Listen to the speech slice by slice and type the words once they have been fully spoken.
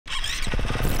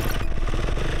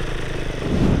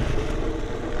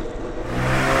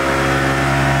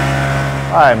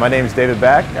Hi, my name is David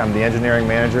Beck. I'm the engineering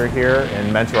manager here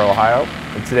in Mentor, Ohio.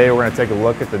 And today we're going to take a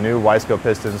look at the new Wiseco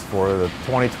pistons for the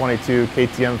 2022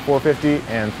 KTM 450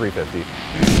 and 350.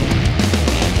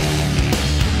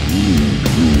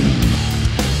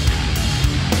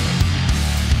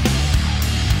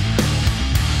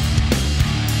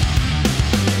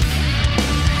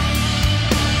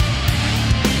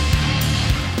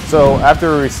 So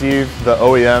after we receive the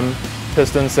OEM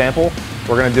piston sample,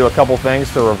 we're going to do a couple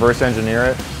things to reverse engineer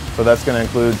it. So that's going to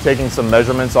include taking some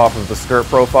measurements off of the skirt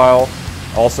profile,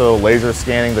 also laser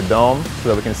scanning the dome so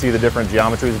that we can see the different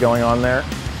geometries going on there.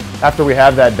 After we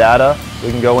have that data, we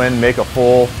can go in and make a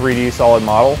full 3D solid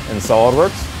model in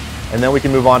SolidWorks, and then we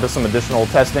can move on to some additional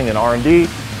testing in R&D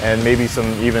and maybe some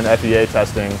even FEA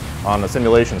testing on the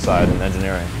simulation side in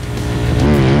engineering.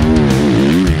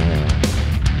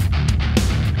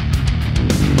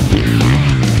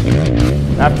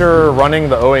 After running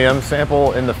the OEM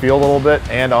sample in the field a little bit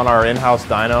and on our in-house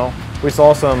dyno, we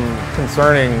saw some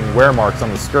concerning wear marks on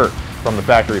the skirt from the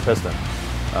factory piston.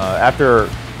 After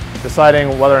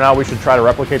deciding whether or not we should try to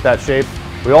replicate that shape,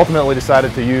 we ultimately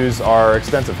decided to use our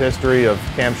extensive history of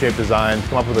cam shape design to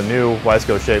come up with a new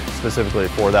Wiseco shape specifically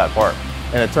for that part.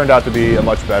 And it turned out to be a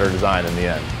much better design in the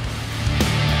end.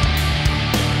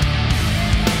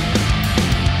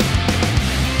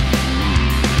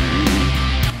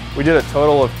 We did a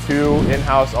total of 2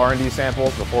 in-house R&D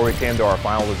samples before we came to our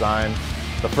final design.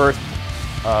 The first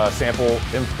sample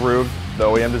improved the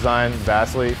OEM design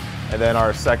vastly, and then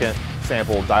our second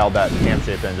sample dialed that cam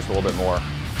shape in just a little bit more.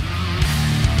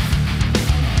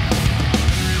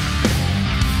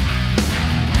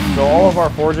 So all of our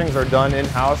forgings are done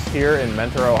in-house here in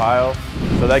Mentor, Ohio,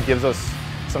 so that gives us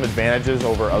some advantages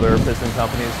over other piston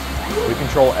companies. We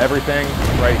control everything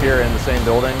right here in the same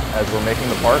building as we're making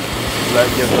the part. So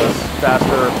that gives us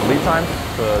faster lead times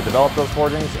to develop those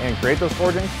forgings and create those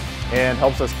forgings, and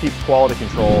helps us keep quality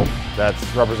control that's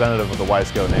representative of the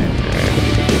Wiseco name.